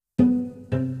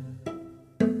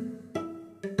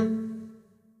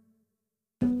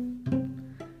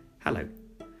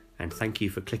and thank you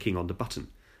for clicking on the button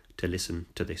to listen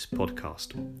to this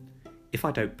podcast. If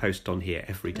I don't post on here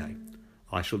every day,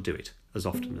 I shall do it as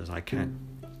often as I can.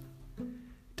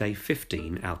 Day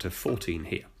 15 out of 14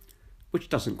 here, which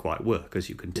doesn't quite work, as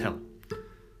you can tell.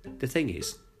 The thing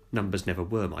is, numbers never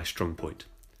were my strong point,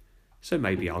 so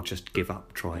maybe I'll just give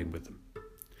up trying with them.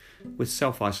 With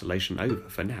self-isolation over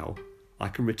for now, I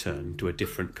can return to a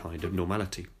different kind of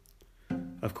normality.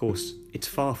 Of course, it's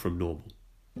far from normal,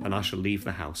 and I shall leave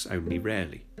the house only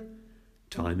rarely.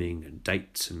 Timing and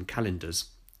dates and calendars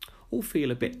all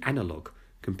feel a bit analogue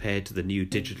compared to the new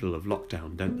digital of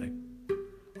lockdown, don't they?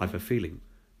 I've a feeling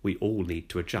we all need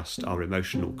to adjust our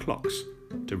emotional clocks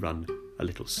to run a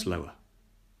little slower.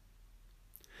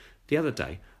 The other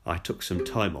day, I took some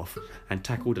time off and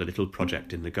tackled a little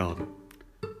project in the garden.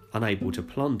 Unable to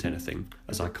plant anything,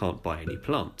 as I can't buy any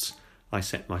plants, I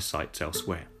set my sights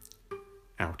elsewhere.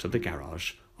 Out of the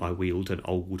garage, I wheeled an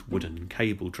old wooden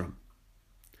cable drum.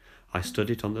 I stood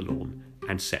it on the lawn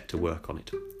and set to work on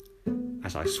it.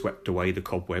 As I swept away the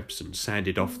cobwebs and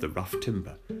sanded off the rough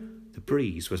timber, the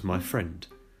breeze was my friend,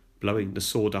 blowing the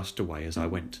sawdust away as I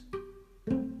went.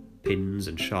 Pins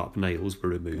and sharp nails were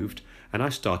removed, and I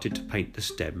started to paint the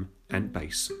stem and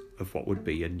base of what would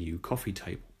be a new coffee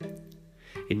table.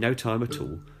 In no time at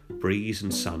all, breeze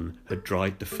and sun had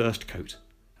dried the first coat,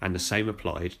 and the same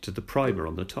applied to the primer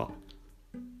on the top.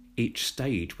 Each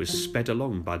stage was sped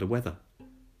along by the weather,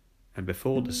 and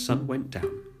before the sun went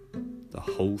down, the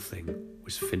whole thing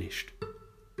was finished.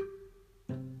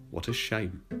 What a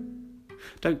shame.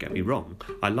 Don't get me wrong,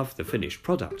 I love the finished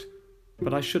product,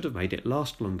 but I should have made it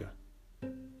last longer.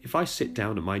 If I sit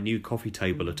down at my new coffee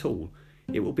table at all,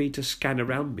 it will be to scan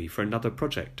around me for another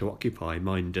project to occupy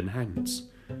mind and hands.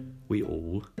 We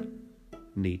all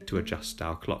need to adjust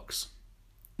our clocks.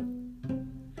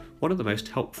 One of the most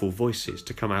helpful voices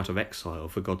to come out of exile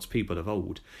for God's people of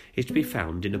old is to be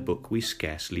found in a book we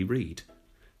scarcely read.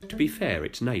 To be fair,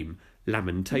 its name,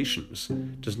 Lamentations,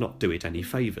 does not do it any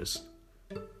favours.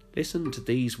 Listen to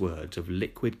these words of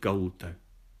liquid gold,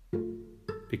 though.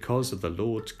 Because of the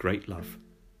Lord's great love,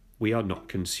 we are not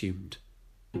consumed,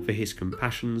 for his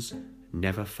compassions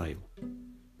never fail.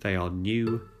 They are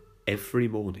new every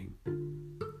morning.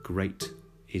 Great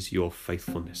is your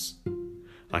faithfulness.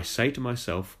 I say to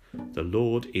myself, the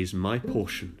Lord is my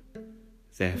portion,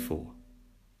 therefore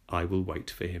I will wait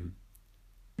for him.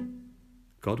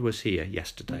 God was here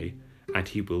yesterday, and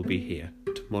he will be here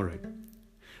tomorrow.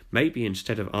 Maybe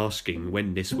instead of asking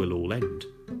when this will all end,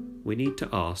 we need to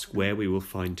ask where we will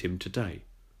find him today,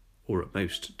 or at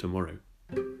most tomorrow.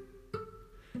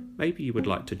 Maybe you would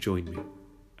like to join me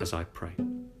as I pray.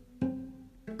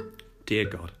 Dear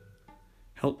God,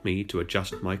 help me to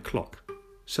adjust my clock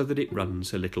so that it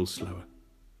runs a little slower.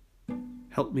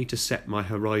 Help me to set my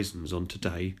horizons on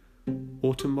today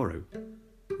or tomorrow,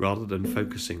 rather than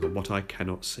focusing on what I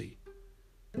cannot see.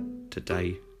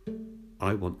 Today,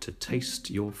 I want to taste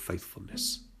your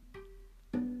faithfulness.